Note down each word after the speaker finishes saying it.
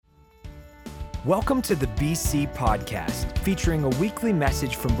Welcome to the BC Podcast, featuring a weekly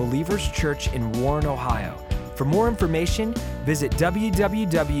message from Believers Church in Warren, Ohio. For more information, visit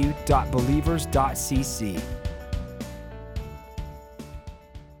www.believers.cc.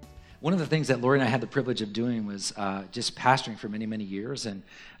 One of the things that Lori and I had the privilege of doing was just pastoring for many, many years. And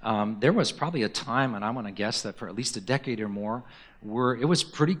there was probably a time, and I want to guess that for at least a decade or more, where it was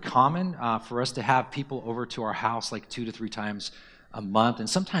pretty common for us to have people over to our house like 2 to 3 times a month, and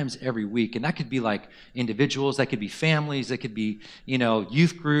sometimes every week. And that could be like individuals, that could be families, that could be,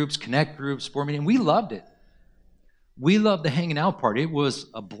 youth groups, connect groups, Boardman. And we loved it. We loved the hanging out part. It was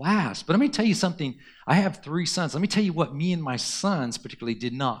a blast. But let me tell you something. I have 3 sons. Let me tell you what me and my sons particularly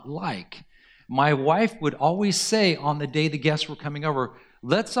did not like. My wife would always say on the day the guests were coming over,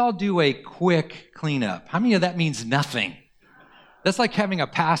 let's all do a quick cleanup. How many of that means nothing? That's like having a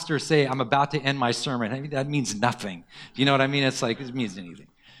pastor say, I'm about to end my sermon. I mean, that means nothing. You know what I mean? It's like, it means anything.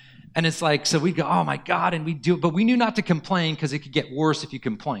 And it's like, so we go, oh my God, and we do it. But we knew not to complain because it could get worse if you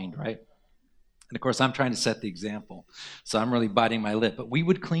complained, right? And of course, I'm trying to set the example. So I'm really biting my lip. But we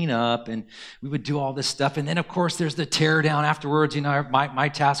would clean up and we would do all this stuff. And then, of course, there's the tear down afterwards. My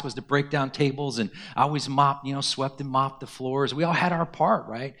task was to break down tables, and I always swept and mopped the floors. We all had our part,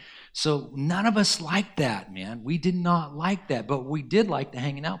 right? So none of us liked that, man. We did not like that, but we did like the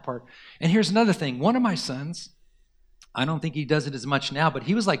hanging out part. And here's another thing. One of my sons, I don't think he does it as much now, but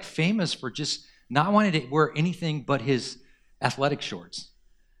he was like famous for just not wanting to wear anything but his athletic shorts.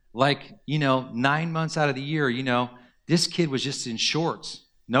 Like, 9 months out of the year, this kid was just in shorts,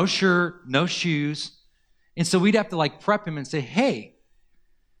 no shirt, no shoes. And so we'd have to like prep him and say, hey,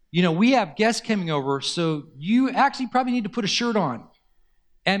 we have guests coming over, so you actually probably need to put a shirt on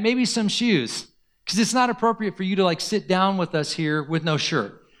and maybe some shoes, because it's not appropriate for you to like sit down with us here with no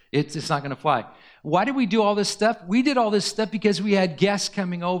shirt. It's not going to fly. Why did we do all this stuff? We did all this stuff because we had guests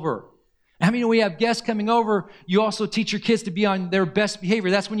coming over. When we have guests coming over, you also teach your kids to be on their best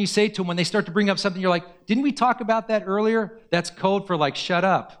behavior. That's when you say to them, when they start to bring up something, you're like, didn't we talk about that earlier? That's code for like, shut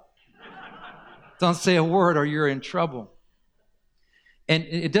up. Don't say a word or you're in trouble. And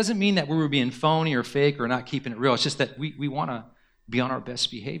it doesn't mean that we were being phony or fake or not keeping it real. It's just that we want to be on our best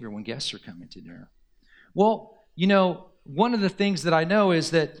behavior when guests are coming to dinner. Well, one of the things that I know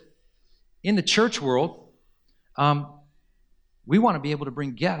is that in the church world, we want to be able to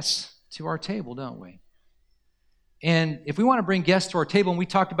bring guests to our table, don't we? And if we want to bring guests to our table, and we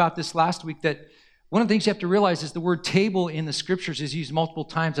talked about this last week, that one of the things you have to realize is the word table in the scriptures is used multiple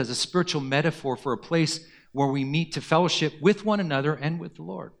times as a spiritual metaphor for a place where we meet to fellowship with one another and with the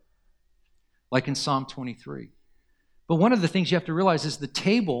Lord, like in Psalm 23. But one of the things you have to realize is the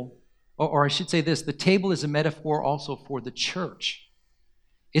table, or I should say this, the table is a metaphor also for the church.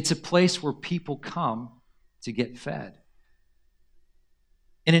 It's a place where people come to get fed.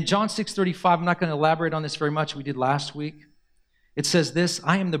 And in John 6:35, I'm not going to elaborate on this very much. We did last week. It says this,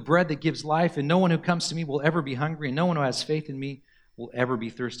 I am the bread that gives life, and no one who comes to me will ever be hungry, and no one who has faith in me will ever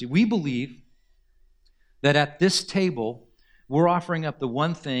be thirsty. We believe that at this table, we're offering up the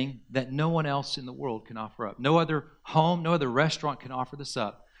one thing that no one else in the world can offer up. No other home, no other restaurant can offer this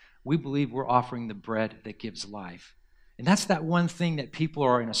up. We believe we're offering the bread that gives life. And that's that one thing that people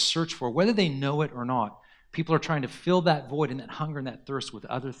are in a search for, whether they know it or not. People are trying to fill that void and that hunger and that thirst with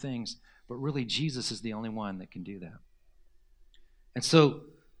other things, but really Jesus is the only one that can do that. And so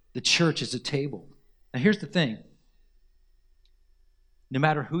the church is a table. Now here's the thing. No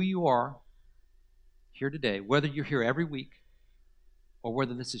matter who you are here today, whether you're here every week or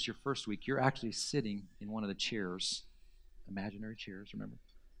whether this is your first week, you're actually sitting in one of the chairs, imaginary chairs, remember,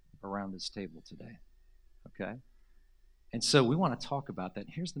 around this table today. Okay? And so we want to talk about that.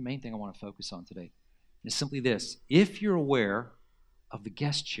 Here's the main thing I want to focus on today. It's simply this. If you're aware of the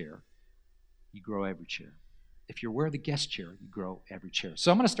guest chair, you grow every chair. If you're aware of the guest chair, you grow every chair.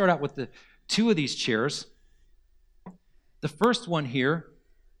 So I'm going to start out with the 2 of these chairs. The first one here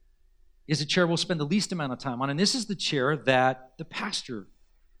is a chair we'll spend the least amount of time on, and this is the chair that the pastor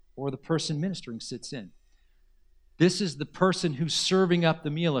or the person ministering sits in. This is the person who's serving up the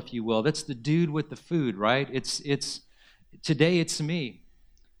meal, if you will. That's the dude with the food, right? Today it's me.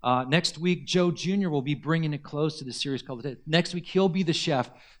 Next week, Joe Jr. will be bringing a close to the series called The Next week, he'll be the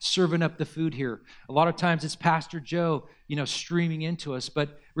chef serving up the food here. A lot of times it's Pastor Joe, streaming into us.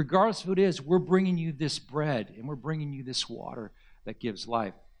 But regardless of who it is, we're bringing you this bread and we're bringing you this water that gives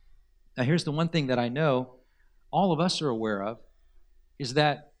life. Now, here's the one thing that I know all of us are aware of is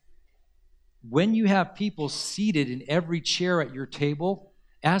that when you have people seated in every chair at your table,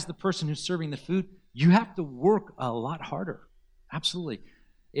 as the person who's serving the food, you have to work a lot harder. Absolutely.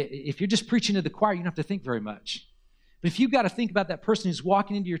 If you're just preaching to the choir, you don't have to think very much. But if you've got to think about that person who's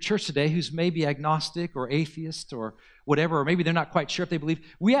walking into your church today who's maybe agnostic or atheist or whatever, or maybe they're not quite sure if they believe,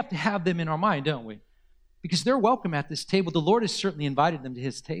 we have to have them in our mind, don't we? Because they're welcome at this table. The Lord has certainly invited them to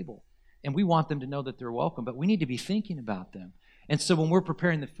his table, and we want them to know that they're welcome, but we need to be thinking about them. And so when we're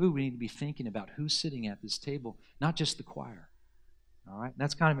preparing the food, we need to be thinking about who's sitting at this table, not just the choir. All right? And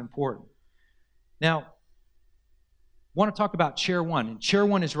that's kind of important. Now, I want to talk about chair one. And chair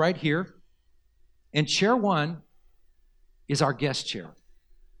one is right here. And chair one is our guest chair.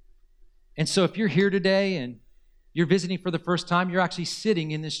 And so if you're here today and you're visiting for the first time, you're actually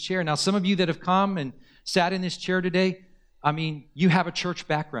sitting in this chair. Now, some of you that have come and sat in this chair today, I mean, you have a church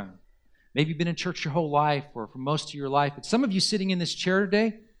background. Maybe you've been in church your whole life or for most of your life. But some of you sitting in this chair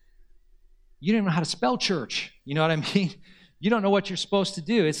today, you don't even know how to spell church. You know what I mean? You don't know what you're supposed to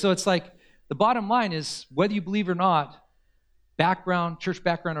do. So it's like the bottom line is, whether you believe or not, background, church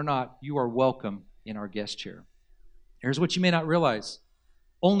background or not, you are welcome in our guest chair. Here's what you may not realize.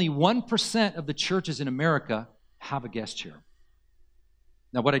 Only 1% of the churches in America have a guest chair.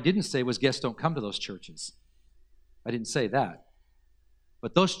 Now, what I didn't say was guests don't come to those churches. I didn't say that.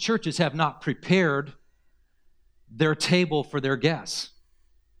 But those churches have not prepared their table for their guests.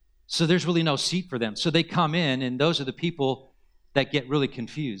 So there's really no seat for them. So they come in, and those are the people that get really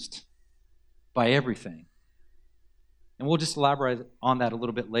confused by everything. And we'll just elaborate on that a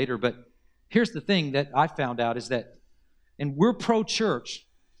little bit later. But here's the thing that I found out is that, and we're pro-church.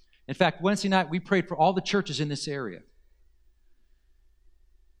 In fact, Wednesday night, we prayed for all the churches in this area.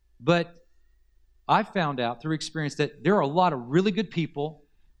 But I found out through experience that there are a lot of really good people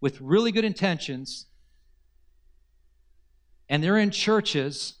with really good intentions, and they're in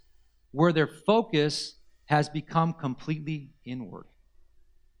churches where their focus has become completely inward.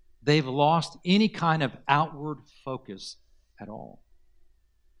 They've lost any kind of outward focus at all.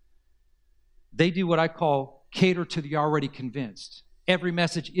 They do what I call cater to the already convinced. Every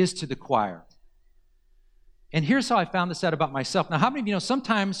message is to the choir. And here's how I found this out about myself. Now, how many of you know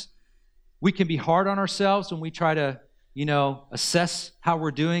sometimes we can be hard on ourselves when we try to, assess how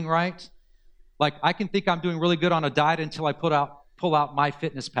we're doing, right? Like, I can think I'm doing really good on a diet until I pull out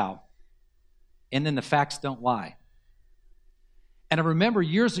MyFitnessPal. And then the facts don't lie. And I remember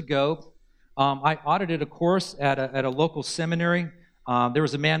years ago, I audited a course at a local seminary. There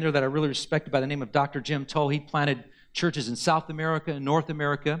was a man there that I really respected by the name of Dr. Jim Toll. He planted churches in South America and North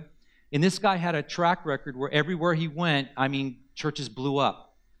America. And this guy had a track record where everywhere he went, churches blew up.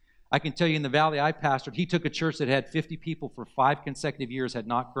 I can tell you in the valley I pastored, he took a church that had 50 people for 5 consecutive years, had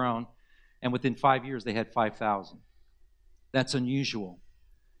not grown, and within 5 years they had 5,000. That's unusual.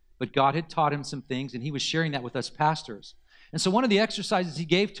 But God had taught him some things, and he was sharing that with us pastors. And so one of the exercises he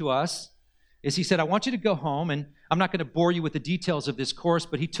gave to us is he said, I want you to go home, and I'm not going to bore you with the details of this course,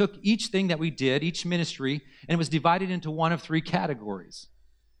 but he took each thing that we did, each ministry, and it was divided into one of 3 categories.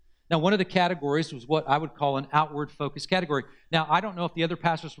 Now, one of the categories was what I would call an outward focus category. Now, I don't know if the other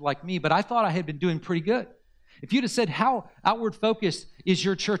pastors were like me, but I thought I had been doing pretty good. If you'd have said, how outward focused is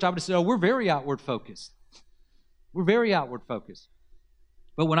your church? I would have said, we're very outward focused. We're very outward focused.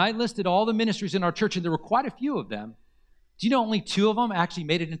 But when I listed all the ministries in our church, and there were quite a few of them, do you know only 2 of them actually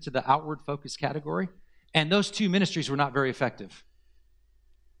made it into the outward focus category? And those 2 ministries were not very effective.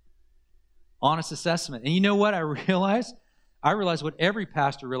 Honest assessment. And you know what I realized? I realize what every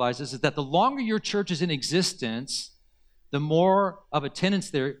pastor realizes is that the longer your church is in existence, the more of a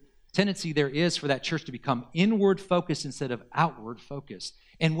tendency there is for that church to become inward focused instead of outward focused.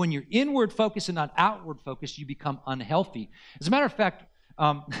 And when you're inward focused and not outward focused, you become unhealthy. As a matter of fact,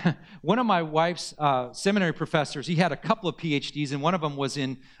 one of my wife's seminary professors, he had a couple of PhDs, and one of them was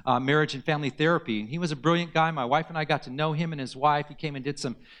in marriage and family therapy. And he was a brilliant guy. My wife and I got to know him and his wife. He came and did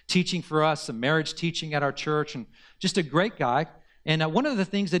some teaching for us, some marriage teaching at our church, and just a great guy. And one of the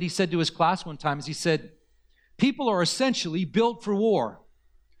things that he said to his class one time is he said, people are essentially built for war.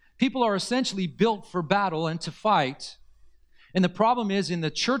 People are essentially built for battle and to fight. And the problem is in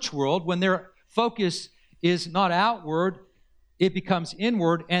the church world, when their focus is not outward, it becomes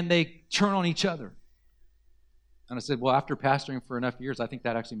inward, and they turn on each other. And I said, well, after pastoring for enough years, I think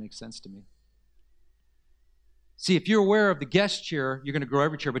that actually makes sense to me. See, if you're aware of the guest chair, you're going to grow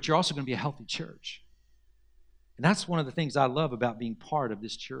every chair, but you're also going to be a healthy church. And that's one of the things I love about being part of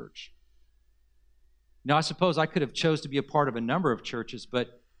this church. Now, I suppose I could have chose to be a part of a number of churches,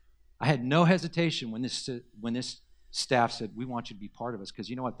 but I had no hesitation when this staff said, we want you to be part of us,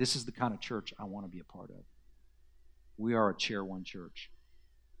 because you know what? This is the kind of church I want to be a part of. We are a Chair 1 church.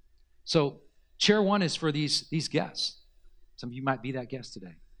 So Chair 1 is for these guests. Some of you might be that guest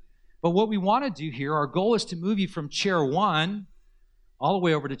today. But what we want to do here, our goal is to move you from Chair 1 all the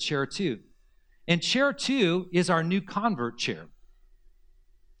way over to Chair 2. And chair 2 is our new convert chair.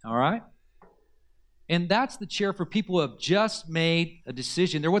 All right? And that's the chair for people who have just made a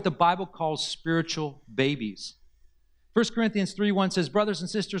decision. They're what the Bible calls spiritual babies. 1 Corinthians 3:1 says, brothers and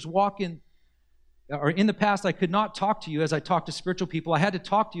sisters, in the past I could not talk to you as I talk to spiritual people. I had to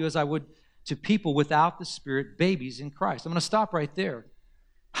talk to you as I would to people without the Spirit, babies in Christ. I'm going to stop right there.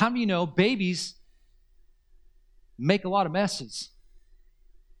 How many of you know babies make a lot of messes?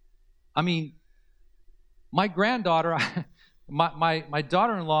 I mean, my granddaughter, my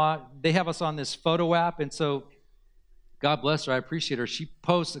daughter-in-law, they have us on this photo app, and so God bless her, I appreciate her. She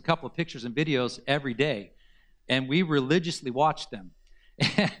posts a couple of pictures and videos every day, and we religiously watch them.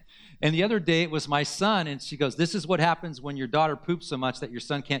 And the other day, it was my son, and she goes, this is what happens when your daughter poops so much that your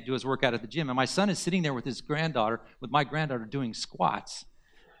son can't do his workout at the gym. And my son is sitting there with my granddaughter doing squats,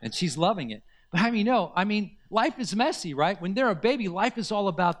 and she's loving it. But how do you know? I mean, life is messy, right? When they're a baby, life is all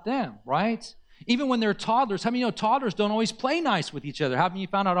about them, right? Even when they're toddlers, how many know toddlers don't always play nice with each other? How many of you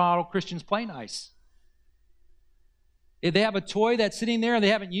found out all Christians play nice? If they have a toy that's sitting there and they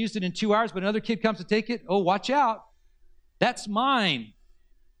haven't used it in 2 hours, but another kid comes to take it, oh, watch out. That's mine.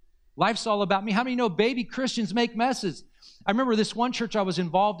 Life's all about me. How many know baby Christians make messes? I remember this one church I was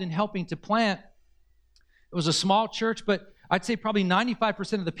involved in helping to plant. It was a small church, but I'd say probably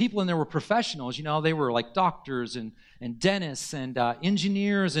 95% of the people in there were professionals. You know, they were like doctors and dentists and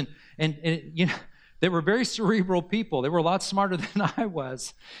engineers, and you know, they were very cerebral people. They were a lot smarter than I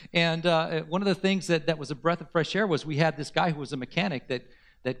was. And one of the things that was a breath of fresh air was we had this guy who was a mechanic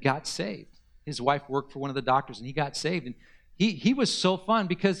that got saved. His wife worked for one of the doctors, and he got saved. And he was so fun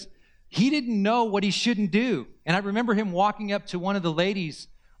because he didn't know what he shouldn't do. And I remember him walking up to one of the ladies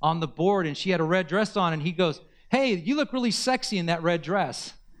on the board, and she had a red dress on, and he goes, hey, you look really sexy in that red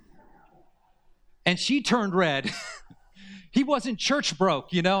dress. And she turned red. He wasn't church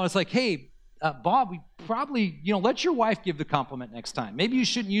broke, you know. It's like, hey, Bob, we probably, you know, let your wife give the compliment next time. Maybe you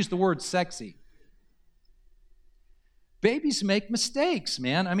shouldn't use the word sexy. Babies make mistakes,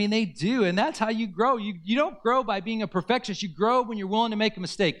 man. I mean, they do, and that's how you grow. You don't grow by being a perfectionist. You grow when you're willing to make a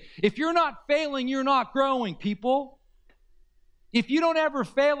mistake. If you're not failing, you're not growing, people. If you don't ever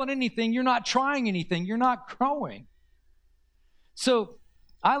fail at anything, you're not trying anything. You're not growing. So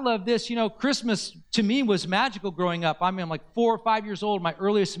I love this. You know, Christmas to me was magical growing up. I mean, I'm like 4 or 5 years old, my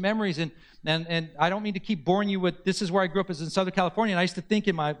earliest memories, and I don't mean to keep boring you with, this is where I grew up, is in Southern California, and I used to think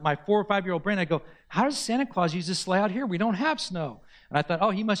in my 4 or 5 year old brain, I go, how does Santa Claus use this sleigh out here? We don't have snow. And I thought, oh,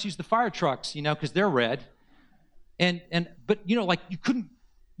 he must use the fire trucks, you know, because they're red. But you know, like you couldn't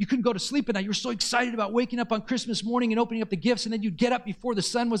go to sleep at night. You were so excited about waking up on Christmas morning and opening up the gifts, and then you'd get up before the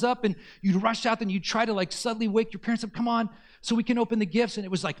sun was up, and you'd rush out, and you'd try to like suddenly wake your parents up, come on, so we can open the gifts, and it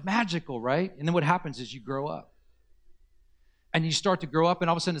was like magical, right? And then what happens is you grow up. And you start to grow up, and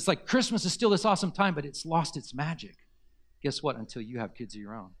all of a sudden it's like Christmas is still this awesome time, but it's lost its magic. Guess what? Until you have kids of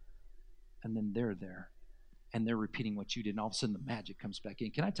your own. And then they're there, and they're repeating what you did, and all of a sudden the magic comes back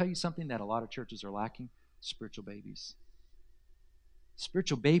in. Can I tell you something that a lot of churches are lacking? Spiritual babies.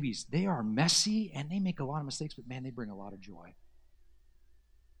 Spiritual babies, they are messy, and they make a lot of mistakes, but man, they bring a lot of joy.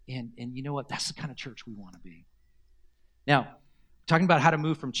 And you know what? That's the kind of church we want to be. Now, talking about how to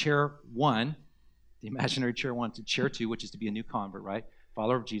move from chair 1, the imaginary chair 1, to chair 2, which is to be a new convert, right?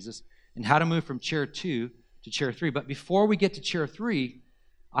 Follower of Jesus. And how to move from chair 2 to chair 3. But before we get to chair 3,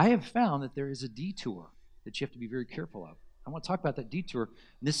 I have found that there is a detour that you have to be very careful of. I want to talk about that detour.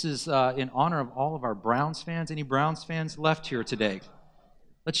 This is in honor of all of our Browns fans. Any Browns fans left here today?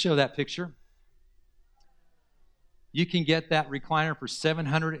 Let's show that picture. You can get that recliner for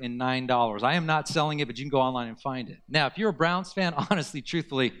 $709. I am not selling it, but you can go online and find it. Now, if you're a Browns fan, honestly,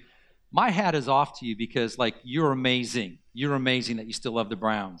 truthfully, my hat is off to you because, like, you're amazing. You're amazing that you still love the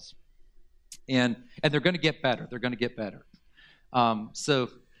Browns. And they're going to get better. They're going to get better.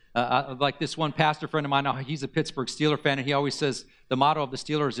 Like this one pastor friend of mine, he's a Pittsburgh Steelers fan, and he always says the motto of the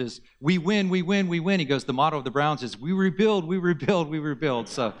Steelers is, we win, we win, we win. He goes, the motto of the Browns is, we rebuild, we rebuild, we rebuild.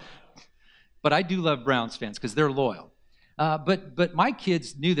 So, but I do love Browns fans because they're loyal. But my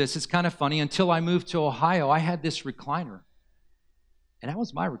kids knew this. It's kind of funny. Until I moved to Ohio, I had this recliner, and that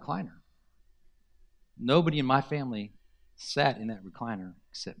was my recliner. Nobody in my family sat in that recliner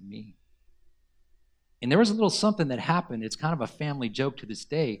except me. And there was a little something that happened. It's kind of a family joke to this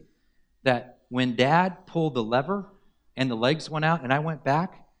day, that when Dad pulled the lever and the legs went out and I went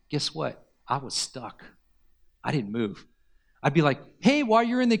back, guess what? I was stuck. I didn't move. I'd be like, hey, while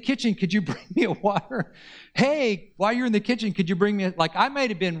you're in the kitchen, could you bring me a water? Hey, while you're in the kitchen, could you bring me like, I might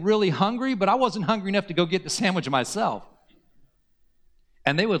have been really hungry, but I wasn't hungry enough to go get the sandwich myself.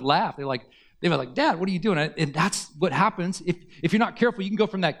 And they would laugh. They're like, They were like, Dad, what are you doing? And that's what happens. If you're not careful, you can go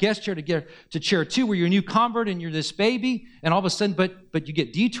from that guest chair to chair 2 where you're a new convert and you're this baby, and all of a sudden, but you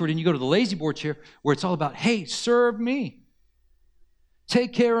get detoured and you go to the lazy boy chair where it's all about, hey, serve me.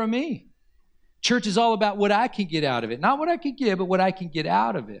 Take care of me. Church is all about what I can get out of it. Not what I can give, but what I can get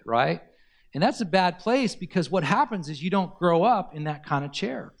out of it, right? And that's a bad place because what happens is you don't grow up in that kind of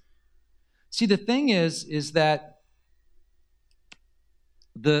chair. See, the thing is that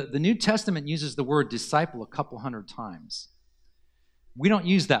the New Testament uses the word disciple a couple hundred times. We don't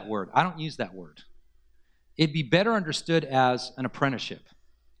use that word. I don't use that word. It'd be better understood as an apprenticeship.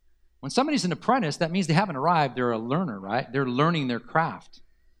 When somebody's an apprentice, that means they haven't arrived. They're a learner, right? They're learning their craft.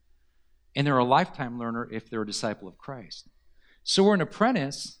 And they're a lifetime learner if they're a disciple of Christ. So we're an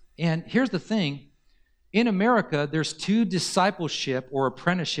apprentice, and here's the thing. In America, there's 2 discipleship or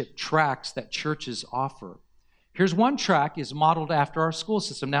apprenticeship tracks that churches offer. Here's one track is modeled after our school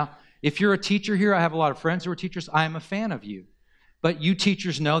system. Now, if you're a teacher here, I have a lot of friends who are teachers. I am a fan of you. But you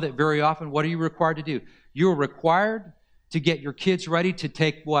teachers know that very often, what are you required to do? You're required to get your kids ready to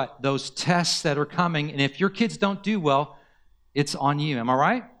take what? Those tests that are coming. And if your kids don't do well, it's on you. Am I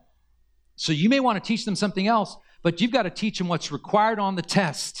right? So you may want to teach them something else, but you've got to teach them what's required on the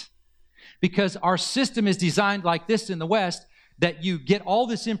test. Because our system is designed like this in the West, that you get all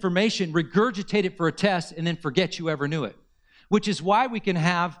this information, regurgitate it for a test, and then forget you ever knew it. Which is why we can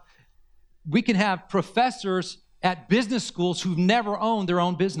have professors at business schools who've never owned their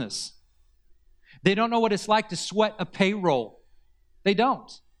own business. They don't know what it's like to sweat a payroll. They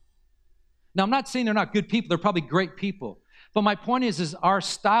don't. Now, I'm not saying they're not good people. They're probably great people. But my point is our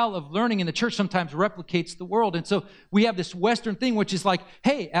style of learning in the church sometimes replicates the world. And so we have this Western thing, which is like,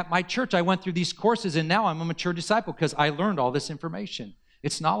 hey, at my church, I went through these courses, and now I'm a mature disciple because I learned all this information.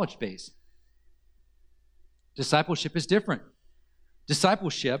 It's knowledge-based. Discipleship is different.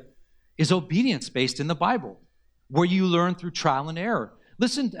 Discipleship is obedience-based in the Bible, where you learn through trial and error.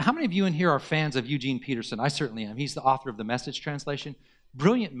 Listen, how many of you in here are fans of Eugene Peterson? I certainly am. He's the author of the Message translation.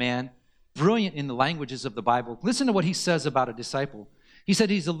 Brilliant man. Brilliant in the languages of the Bible. Listen to what he says about a disciple. He said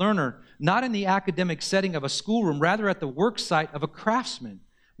he's a learner, not in the academic setting of a schoolroom, rather at the work site of a craftsman.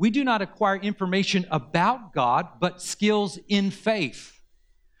 We do not acquire information about God, but skills in faith.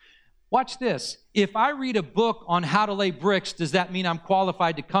 Watch this. If I read a book on how to lay bricks, does that mean I'm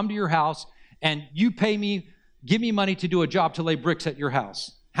qualified to come to your house and you pay me, give me money to do a job to lay bricks at your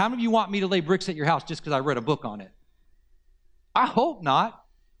house? How many of you want me to lay bricks at your house just because I read a book on it? I hope not.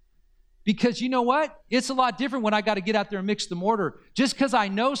 Because you know what? It's a lot different when I got to get out there and mix the mortar. Just because I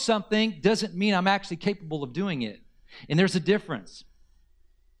know something doesn't mean I'm actually capable of doing it. And there's a difference.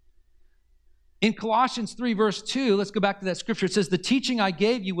 In Colossians 3, verse 2, let's go back to that scripture. It says, the teaching I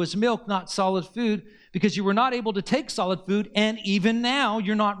gave you was milk, not solid food, because you were not able to take solid food, and even now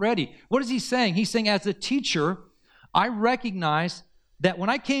you're not ready. What is he saying? He's saying, as a teacher, I recognize that when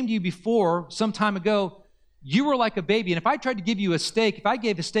I came to you before, some time ago, you were like a baby, and if I tried to give you a steak, if I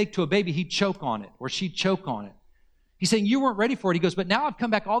gave a steak to a baby, he'd choke on it, or she'd choke on it. He's saying you weren't ready for it. He goes, but now I've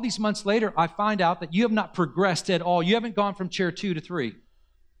come back all these months later, I find out that you have not progressed at all. You haven't gone from chair 2 to 3.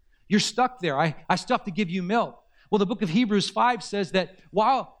 You're stuck there. I still have to give you milk. Well, the book of Hebrews 5 says that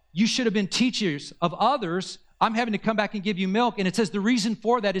while you should have been teachers of others, I'm having to come back and give you milk. And it says the reason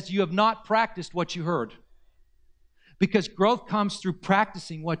for that is you have not practiced what you heard. Because growth comes through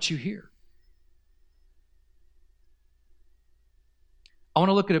practicing what you hear. I want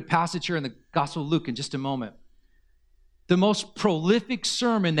to look at a passage here in the Gospel of Luke in just a moment. The most prolific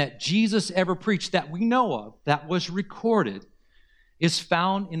sermon that Jesus ever preached that we know of, that was recorded, is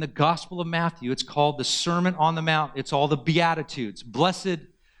found in the Gospel of Matthew. It's called the Sermon on the Mount. It's all the Beatitudes. Blessed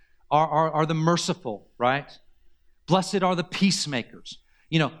are the merciful, right? Blessed are the peacemakers.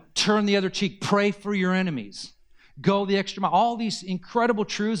 Turn the other cheek. Pray for your enemies. Go the extra mile. All these incredible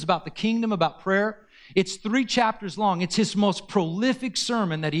truths about the kingdom, about prayer. It's 3 chapters long. It's his most prolific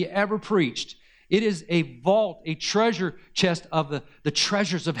sermon that he ever preached. It is a vault, a treasure chest of the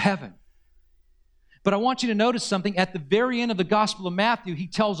treasures of heaven. But I want you to notice something. At the very end of the Gospel of Matthew, he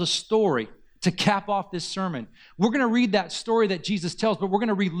tells a story to cap off this sermon. We're going to read that story that Jesus tells, but we're going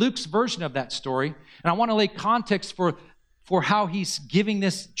to read Luke's version of that story. And I want to lay context for how he's giving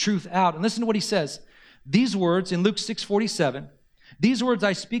this truth out. And listen to what he says. These words in Luke 6:47, these words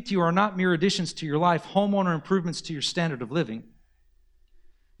I speak to you are not mere additions to your life, homeowner improvements to your standard of living.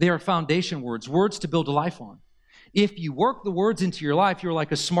 They are foundation words, words to build a life on. If you work the words into your life, you're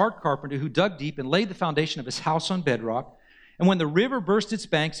like a smart carpenter who dug deep and laid the foundation of his house on bedrock. And when the river burst its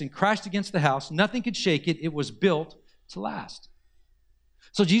banks and crashed against the house, nothing could shake it. It was built to last.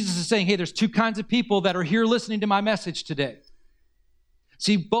 So Jesus is saying, hey, there's 2 kinds of people that are here listening to my message today.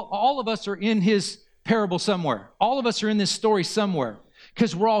 See, all of us are in his parable somewhere. All of us are in this story somewhere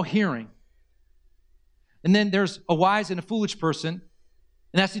because we're all hearing. And then there's a wise and a foolish person,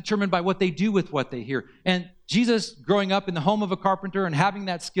 and that's determined by what they do with what they hear. And Jesus, growing up in the home of a carpenter and having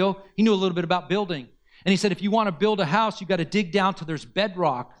that skill, he knew a little bit about building. And he said, if you want to build a house, you've got to dig down till there's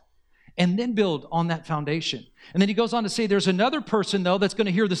bedrock and then build on that foundation. And then he goes on to say, there's another person, though, that's going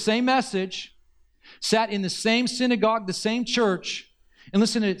to hear the same message, sat in the same synagogue, the same church. And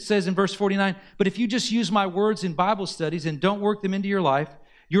listen, it says in verse 49, but if you just use my words in Bible studies and don't work them into your life,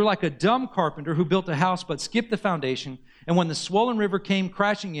 you're like a dumb carpenter who built a house but skipped the foundation. And when the swollen river came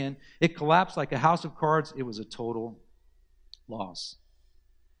crashing in, it collapsed like a house of cards. It was a total loss.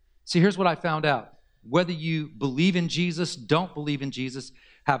 See, here's what I found out. Whether you believe in Jesus, don't believe in Jesus,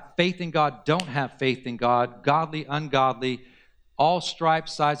 have faith in God, don't have faith in God, godly, ungodly, all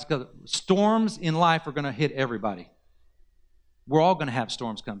stripes, sizes, storms in life are going to hit everybody. We're all going to have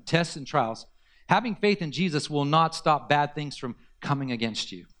storms come, tests and trials. Having faith in Jesus will not stop bad things from coming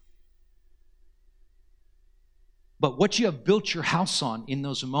against you. But what you have built your house on in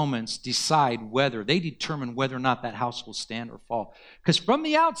those moments they determine whether or not that house will stand or fall. Because from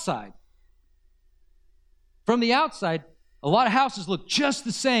the outside, a lot of houses look just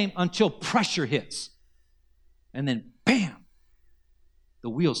the same until pressure hits. And then, bam, the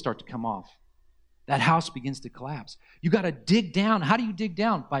wheels start to come off. That house begins to collapse. You got to dig down. How do you dig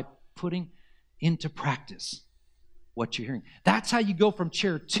down? By putting into practice what you're hearing. That's how you go from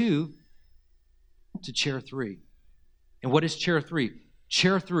chair 2 to chair 3. And what is chair 3?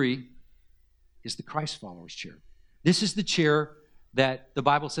 Chair 3 is the Christ followers chair. This is the chair that the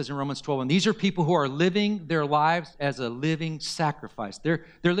Bible says in Romans 12, and these are people who are living their lives as a living sacrifice. They're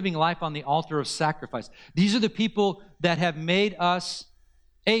living life on the altar of sacrifice. These are the people that have made us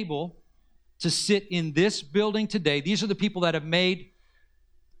able to sit in this building today. These are the people that have made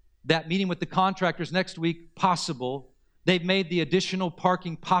that meeting with the contractors next week possible. They've made the additional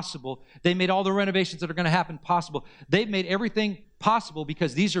parking possible. They made all the renovations that are going to happen possible. They've made everything possible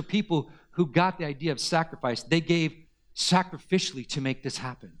because these are people who got the idea of sacrifice. They gave sacrificially to make this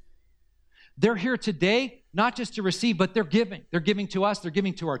happen. They're here today, not just to receive, but they're giving. They're giving to us. They're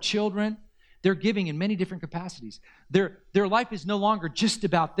giving to our children. They're giving in many different capacities. Their life is no longer just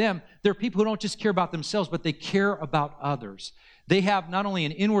about them. They're people who don't just care about themselves, but they care about others. They have not only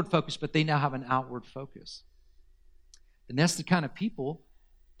an inward focus, but they now have an outward focus. And that's the kind of people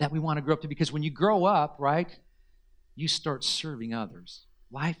that we want to grow up to, because when you grow up, right, you start serving others.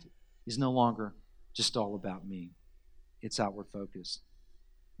 Life is no longer just all about me. It's outward focused.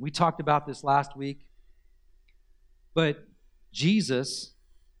 We talked about this last week, but Jesus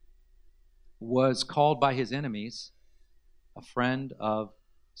was called by his enemies a friend of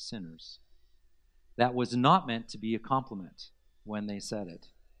sinners. That was not meant to be a compliment when they said it.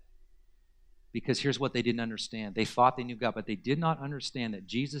 Because here's what they didn't understand. They thought they knew God, but they did not understand that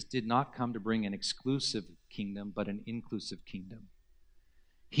Jesus did not come to bring an exclusive kingdom, but an inclusive kingdom.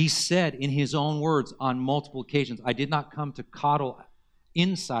 He said in his own words on multiple occasions, I did not come to coddle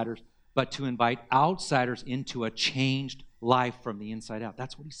insiders, but to invite outsiders into a changed life from the inside out.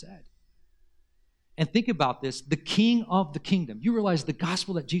 That's what he said. And think about this, the king of the kingdom. You realize the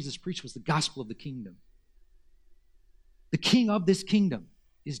gospel that Jesus preached was the gospel of the kingdom. The king of this kingdom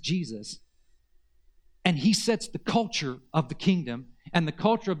is Jesus. And he sets the culture of the kingdom. And the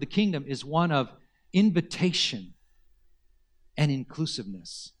culture of the kingdom is one of invitation and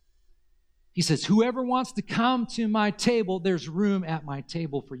inclusiveness. He says, whoever wants to come to my table, there's room at my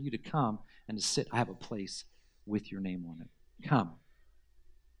table for you to come and to sit. I have a place with your name on it. Come.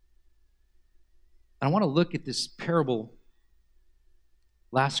 I want to look at this parable,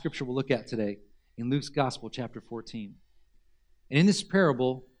 last scripture we'll look at today, in Luke's Gospel, chapter 14. And in this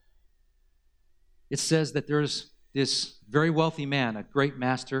parable, it says that there's this very wealthy man, a great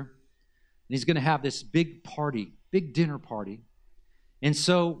master, and he's going to have this big party, big dinner party. And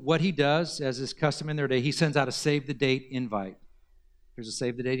so what he does, as is custom in their day, he sends out a save-the-date invite. Here's a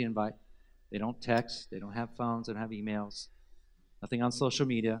save-the-date invite. They don't text, they don't have phones, they don't have emails, nothing on social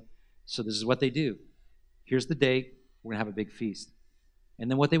media. So this is what they do. Here's the date, we're going to have a big feast. And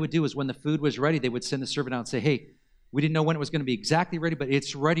then what they would do is when the food was ready, they would send the servant out and say, hey, we didn't know when it was going to be exactly ready, but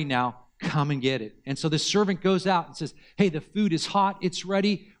it's ready now. Come and get it. And so the servant goes out and says, hey, the food is hot. It's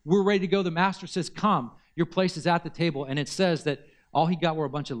ready. We're ready to go. The master says, come. Your place is at the table. And it says that all he got were a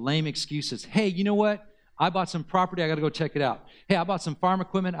bunch of lame excuses. Hey, you know what? I bought some property. I got to go check it out. Hey, I bought some farm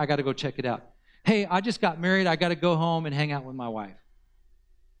equipment. I got to go check it out. Hey, I just got married. I got to go home and hang out with my wife.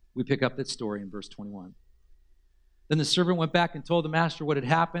 We pick up that story in verse 21. Then the servant went back and told the master what had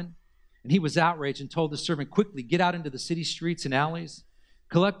happened. And he was outraged and told the servant, quickly, get out into the city streets and alleys.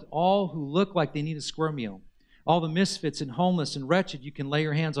 Collect all who look like they need a square meal. All the misfits and homeless and wretched you can lay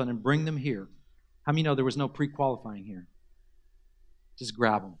your hands on and bring them here. How many know there was no pre-qualifying here? Just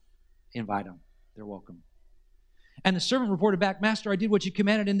grab them, invite them. They're welcome. And the servant reported back, Master, I did what you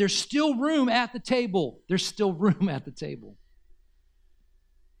commanded, and there's still room at the table. There's still room at the table.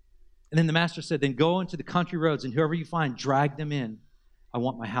 And then the master said, then go into the country roads, and whoever you find, drag them in. I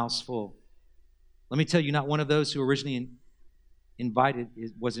want my house full. Let me tell you, not one of those who originally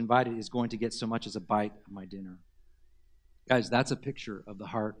was invited is going to get so much as a bite of my dinner. Guys, that's a picture of the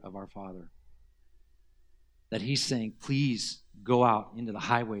heart of our Father. That he's saying, please go out into the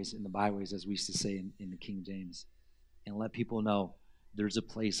highways and the byways, as we used to say in the King James, and let people know there's a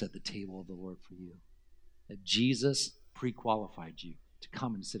place at the table of the Lord for you. That Jesus pre-qualified you to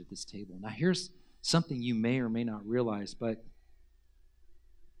come and sit at this table. Now here's something you may or may not realize, but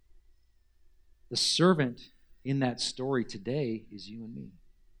the servant in that story today is you and me.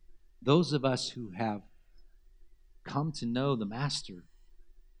 Those of us who have come to know the Master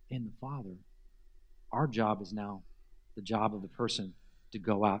and the Father, our job is now the job of the person to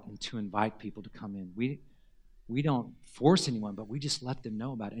go out and to invite people to come in. We don't force anyone, but we just let them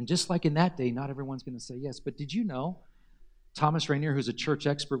know about it. And just like in that day, not everyone's going to say yes. But did you know, Thomas Rainier, who's a church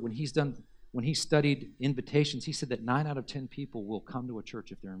expert, when he studied invitations, he said that 9 out of 10 people will come to a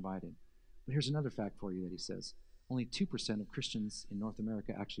church if they're invited. But here's another fact for you that he says. Only 2% of Christians in North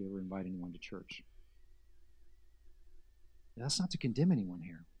America actually ever invite anyone to church. Now, that's not to condemn anyone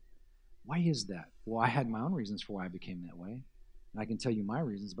here. Why is that? Well, I had my own reasons for why I became that way. And I can tell you my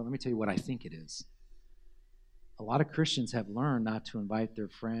reasons, but let me tell you what I think it is. A lot of Christians have learned not to invite their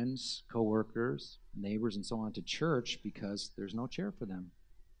friends, coworkers, neighbors, and so on to church because there's no chair for them.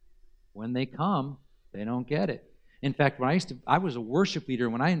 When they come, they don't get it. In fact, when I was a worship leader,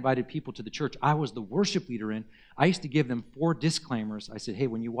 when I invited people to the church, I was the worship leader in. I used to give them 4 disclaimers. I said, hey,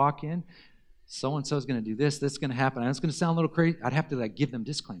 when you walk in, so-and-so is going to do this is going to happen. And it's going to sound a little crazy. I'd have to give them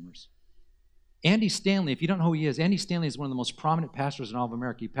disclaimers. Andy Stanley, if you don't know who he is, Andy Stanley is one of the most prominent pastors in all of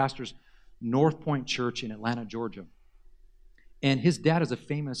America. He pastors North Point Church in Atlanta, Georgia. And his dad is a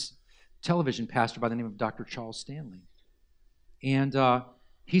famous television pastor by the name of Dr. Charles Stanley. And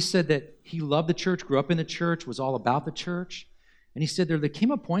he said that he loved the church, grew up in the church, was all about the church. And he said there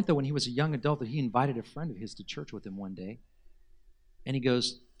came a point, though, when he was a young adult that he invited a friend of his to church with him one day. And he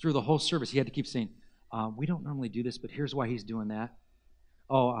goes, through the whole service, he had to keep saying, we don't normally do this, but here's why he's doing that.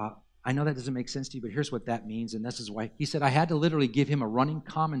 I know that doesn't make sense to you, but here's what that means, and this is why. He said, I had to literally give him a running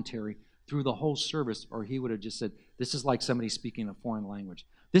commentary through the whole service, or he would have just said, this is like somebody speaking a foreign language.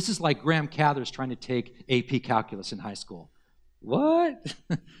 This is like Graham Cathers trying to take AP Calculus in high school. What?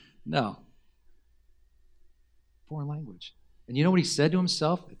 No. Foreign language. And you know what he said to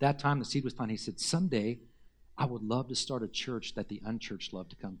himself? At that time, the seed was planted. He said, someday, I would love to start a church that the unchurched love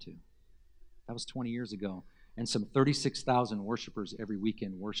to come to. That was 20 years ago. And some 36,000 worshipers every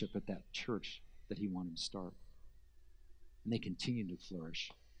weekend worship at that church that he wanted to start. And they continue to flourish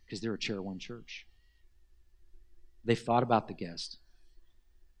because they're a Chair One church. They've thought about the guest.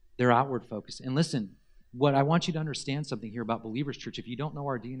 They're outward focused. And listen, what I want you to understand something here about Believers Church, if you don't know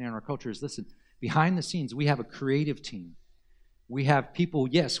our DNA and our culture, is listen, behind the scenes, we have a creative team. We have people,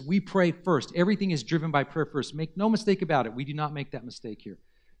 yes, we pray first. Everything is driven by prayer first. Make no mistake about it. We do not make that mistake here.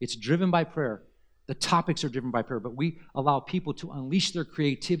 It's driven by prayer. The topics are driven by prayer, but we allow people to unleash their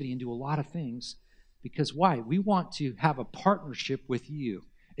creativity and do a lot of things because why? We want to have a partnership with you.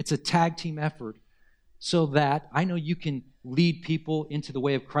 It's a tag team effort so that I know you can lead people into the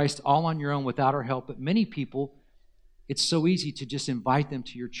way of Christ all on your own without our help, but many people, it's so easy to just invite them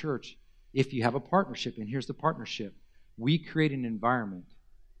to your church if you have a partnership, and here's the partnership. We create an environment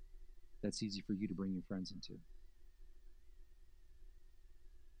that's easy for you to bring your friends into.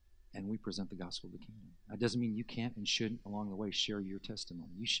 And we present the gospel of the kingdom. That doesn't mean you can't and shouldn't along the way share your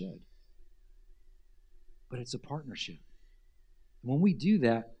testimony. You should. But it's a partnership. And when we do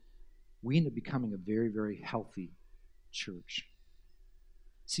that, we end up becoming a very, very healthy church.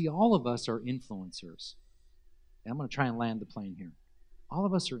 See, all of us are influencers. And I'm going to try and land the plane here. All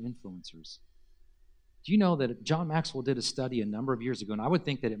of us are influencers. Do you know that John Maxwell did a study a number of years ago, and I would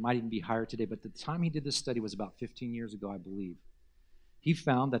think that it might even be higher today, but the time he did this study was about 15 years ago, I believe. He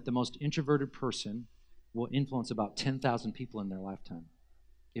found that the most introverted person will influence about 10,000 people in their lifetime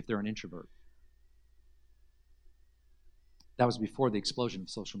if they're an introvert. That was before the explosion of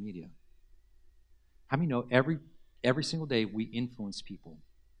social media. How many know every single day we influence people?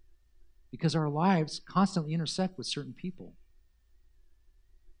 Because our lives constantly intersect with certain people.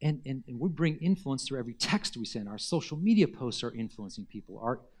 And we bring influence through every text we send. Our social media posts are influencing people.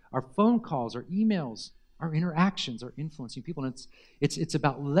 Our phone calls, our emails, Our interactions are influencing people, and it's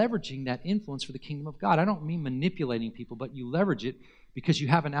about leveraging that influence for the kingdom of God. I don't mean manipulating people, but you leverage it because you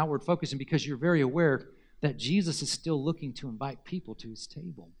have an outward focus and because you're very aware that Jesus is still looking to invite people to his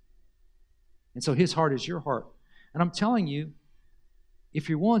table. And so his heart is your heart. And I'm telling you, if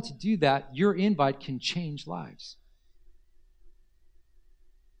you're willing to do that, your invite can change lives.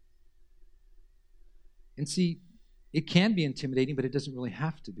 And see, it can be intimidating, but it doesn't really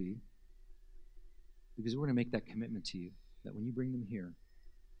have to be. Because we're going to make that commitment to you, that when you bring them here,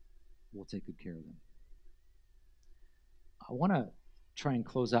 we'll take good care of them. I want to try and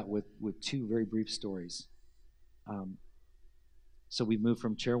close out with two very brief stories. So we've moved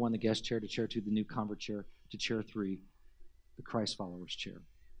from chair 1, the guest chair, to chair 2, the new convert chair, to chair 3, the Christ followers chair.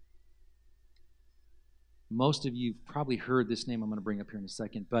 Most of you have probably heard this name I'm going to bring up here in a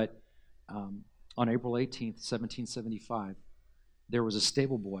second, but on April 18th, 1775, there was a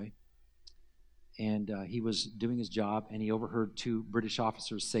stable boy, and he was doing his job, and he overheard 2 British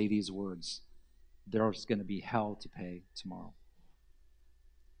officers say these words: "There's going to be hell to pay tomorrow."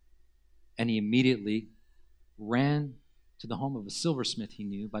 And he immediately ran to the home of a silversmith he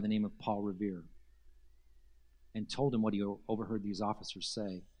knew by the name of Paul Revere and told him what he overheard these officers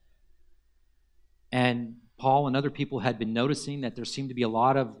say. And Paul and other people had been noticing that there seemed to be a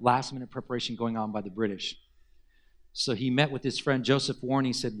lot of last-minute preparation going on by the British. So he met with his friend Joseph Warren.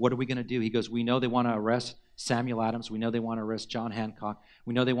 He said, "What are we going to do?" He goes, "We know they want to arrest Samuel Adams. We know they want to arrest John Hancock.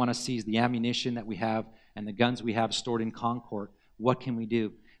 We know they want to seize the ammunition that we have and the guns we have stored in Concord. What can we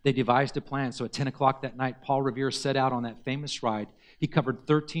do?" They devised a plan. So at 10 o'clock that night, Paul Revere set out on that famous ride. He covered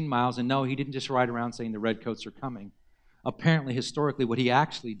 13 miles, and no, he didn't just ride around saying the redcoats are coming. Apparently, historically, what he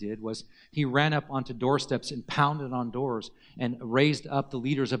actually did was he ran up onto doorsteps and pounded on doors and raised up the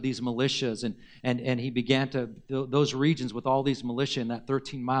leaders of these militias. And he began to, those regions with all these militia in that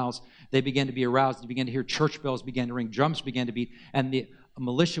 13 miles, they began to be aroused. You began to hear church bells began to ring, drums began to beat, and the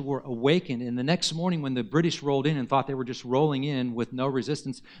militia were awakened. And the next morning when the British rolled in and thought they were just rolling in with no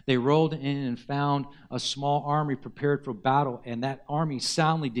resistance, they rolled in and found a small army prepared for battle, and that army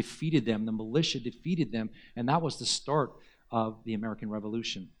soundly defeated them. The militia defeated them, and that was the start of the American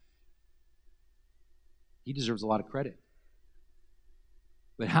Revolution. He deserves a lot of credit.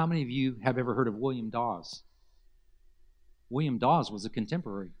 But how many of you have ever heard of William Dawes? William Dawes was a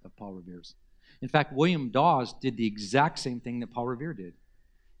contemporary of Paul Revere's. In fact, William Dawes did the exact same thing that Paul Revere did.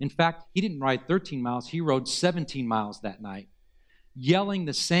 In fact, he didn't ride 13 miles, he rode 17 miles that night, yelling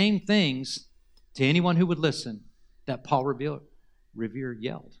the same things to anyone who would listen that Paul Revere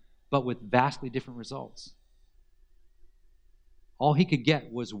yelled, but with vastly different results. All he could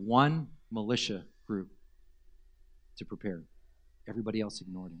get was one militia group to prepare. Everybody else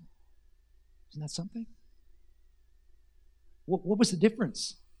ignored him. Isn't that something? What was the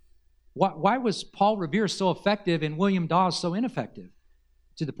difference? Why was Paul Revere so effective and William Dawes so ineffective?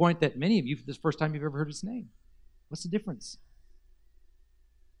 To the point that many of you, this is the first time you've ever heard his name. What's the difference?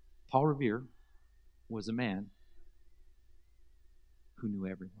 Paul Revere was a man who knew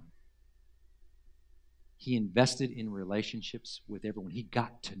everyone. He invested in relationships with everyone. He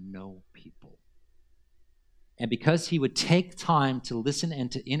got to know people. And because he would take time to listen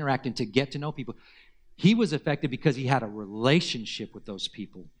and to interact and to get to know people, he was effective because he had a relationship with those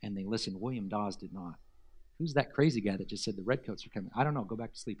people and they listened. William Dawes did not. Who's that crazy guy that just said the redcoats are coming? I don't know. Go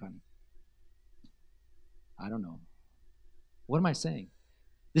back to sleep, honey. I don't know. What am I saying?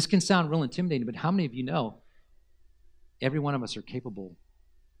 This can sound real intimidating, but how many of you know every one of us are capable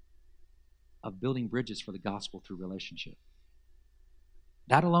of building bridges for the gospel through relationship?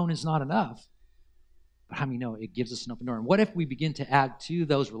 That alone is not enough. But how many know it gives us an open door? And what if we begin to add to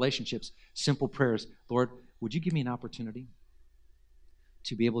those relationships simple prayers? Lord, would you give me an opportunity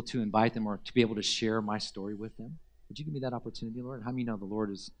to be able to invite them or to be able to share my story with them? Would you give me that opportunity, Lord? How many know the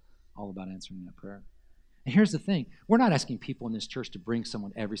Lord is all about answering that prayer? And here's the thing. We're not asking people in this church to bring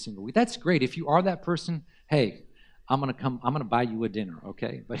someone every single week. That's great. If you are that person, hey, I'm going to buy you a dinner,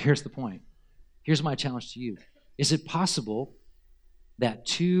 okay? But here's the point. Here's my challenge to you. Is it possible that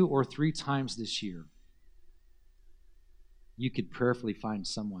 2 or 3 times this year you could prayerfully find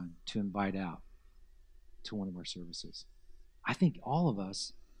someone to invite out to one of our services? I think all of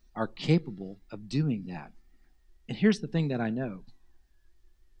us are capable of doing that. And here's the thing that I know.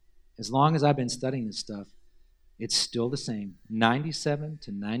 As long as I've been studying this stuff, it's still the same. 97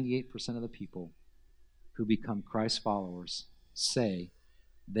 to 98% of the people who become Christ followers say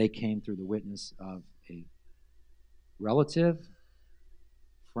they came through the witness of a relative,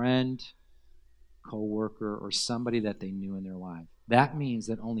 friend, co-worker, or somebody that they knew in their life. That means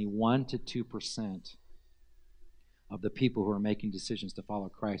that only 1 to 2% of the people who are making decisions to follow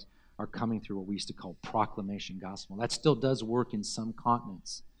Christ are coming through what we used to call proclamation gospel. That still does work in some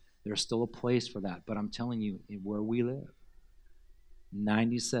continents. There's still a place for that. But I'm telling you, where we live,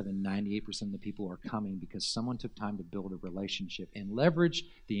 98% of the people are coming because someone took time to build a relationship and leverage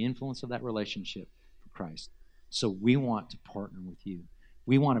the influence of that relationship for Christ. So we want to partner with you.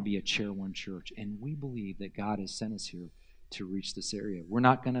 We want to be a Chair One church, and we believe that God has sent us here to reach this area. We're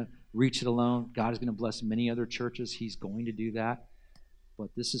not going to reach it alone. God is going to bless many other churches. He's going to do that. But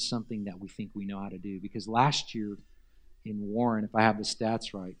this is something that we think we know how to do. Because last year in Warren, if I have the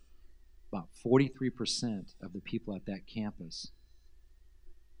stats right, about 43% of the people at that campus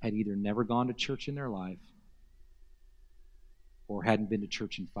had either never gone to church in their life or hadn't been to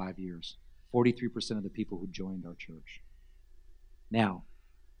church in 5 years. 43% of the people who joined our church. Now,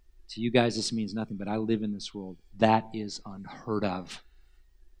 to you guys, this means nothing, but I live in this world. That is unheard of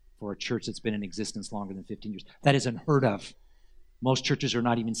for a church that's been in existence longer than 15 years. That is unheard of. Most churches are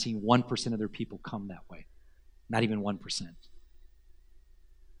not even seeing 1% of their people come that way. Not even 1%.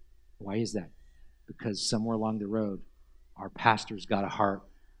 Why is that? Because somewhere along the road, our pastors got a heart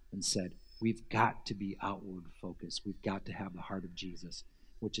and said, we've got to be outward focused. We've got to have the heart of Jesus,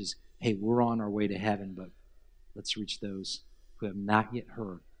 which is, hey, we're on our way to heaven, but let's reach those who have not yet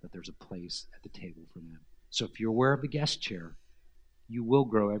heard that there's a place at the table for them. So if you're aware of the guest chair, you will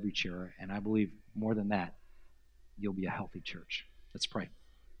grow every chair, and I believe more than that, you'll be a healthy church. Let's pray.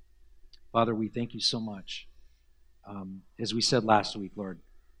 Father, we thank you so much. As we said last week, Lord,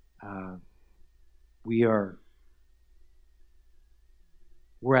 we're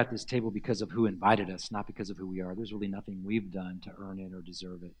at this table because of who invited us, not because of who we are. There's really nothing we've done to earn it or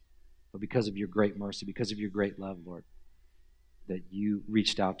deserve it, but because of your great mercy, because of your great love, Lord, that you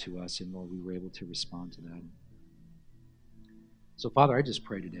reached out to us, and Lord, we were able to respond to that. So, Father, I just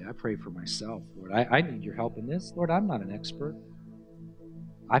pray today. I pray for myself, Lord. I need your help in this. Lord, I'm not an expert.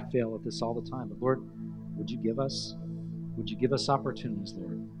 I fail at this all the time. But, Lord, would you give us opportunities,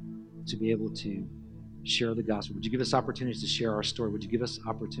 Lord, to be able to share the gospel? Would you give us opportunities to share our story? Would you give us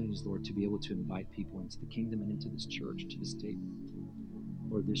opportunities, Lord, to be able to invite people into the kingdom and into this church, to this table?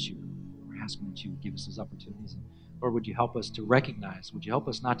 Lord, this year, we're asking that you would give us those opportunities. And Lord, would you help us to recognize, would you help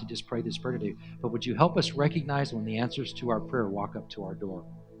us not to just pray this prayer today, but would you help us recognize when the answers to our prayer walk up to our door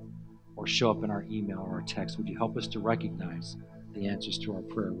or show up in our email or our text? Would you help us to recognize the answers to our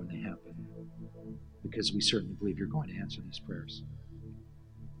prayer when they happen? Because we certainly believe you're going to answer these prayers.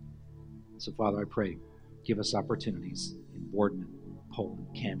 So, Father, I pray, give us opportunities in Boardman, Poland,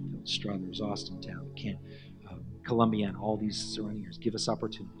 Canfield, Struthers, Austintown, Columbia, and all these surrounding areas. Give us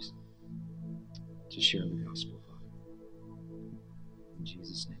opportunities to share the gospel, Father. In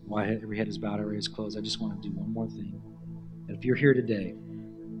Jesus' name. While every head is bowed, every eye is closed, I just want to do one more thing. And if you're here today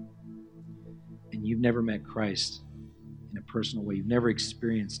and you've never met Christ in a personal way, you've never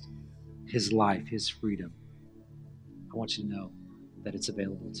experienced his life, his freedom, I want you to know that it's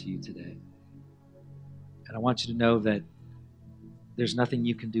available to you today. And I want you to know that there's nothing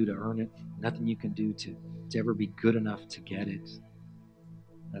you can do to earn it, nothing you can do to ever be good enough to get it.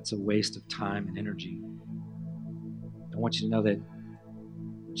 That's a waste of time and energy. I want you to know that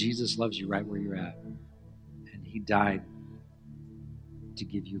Jesus loves you right where you're at, and he died to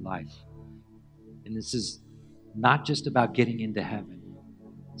give you life. And this is not just about getting into heaven.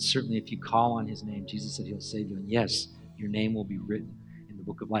 Certainly, if you call on his name, Jesus said he'll save you. And yes, your name will be written in the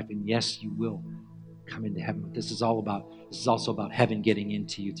book of life. And yes, you will come into heaven. But this is also about heaven getting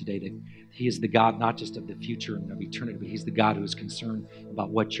into you today. That he is the God not just of the future and of eternity, but he's the God who is concerned about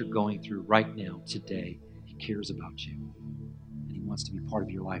what you're going through right now, today. He cares about you. And he wants to be part of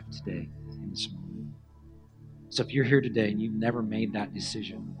your life today, in this moment. So if you're here today and you've never made that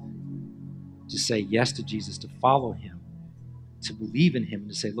decision to say yes to Jesus, to follow him, to believe in him, and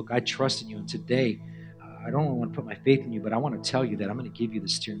to say, look, I trust in you, and today I don't only want to put my faith in you, but I want to tell you that I'm going to give you the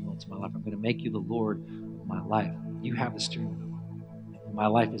steering wheel to my life. I'm going to make you the Lord of my life. You have the steering wheel. And my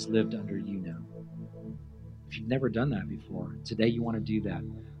life is lived under you now. If you've never done that before, today you want to do that.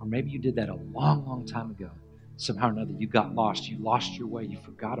 Or maybe you did that a long, long time ago. Somehow or another, you got lost. You lost your way. You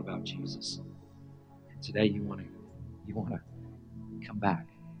forgot about Jesus. And today you want to come back.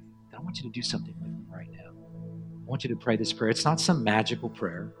 And I want you to do something with me right now. I want you to pray this prayer. It's not some magical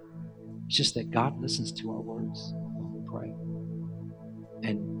prayer. It's just that God listens to our words when we pray.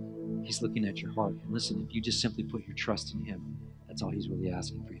 And he's looking at your heart. And listen, if you just simply put your trust in him, that's all he's really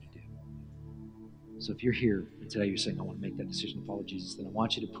asking for you to do. So if you're here and today you're saying, I want to make that decision to follow Jesus, then I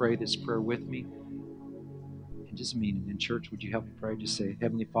want you to pray this prayer with me. And just mean it. In church, would you help me pray? Just say,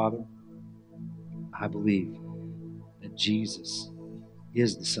 Heavenly Father, I believe that Jesus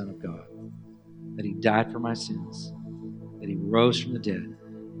is the Son of God, that he died for my sins, that he rose from the dead.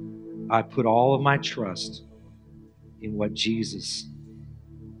 I put all of my trust in what Jesus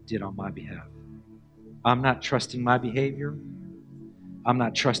did on my behalf. I'm not trusting my behavior. I'm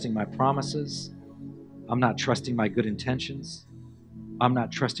not trusting my promises. I'm not trusting my good intentions. I'm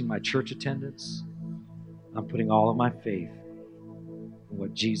not trusting my church attendance. I'm putting all of my faith in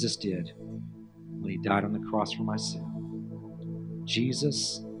what Jesus did when he died on the cross for my sin.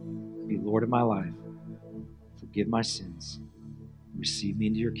 Jesus, be Lord of my life. Forgive my sins. Receive me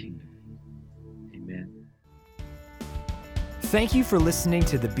into your kingdom. Amen. Thank you for listening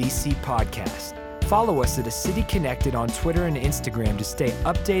to the BC Podcast. Follow us at A City Connected on Twitter and Instagram to stay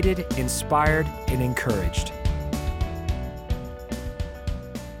updated, inspired, and encouraged.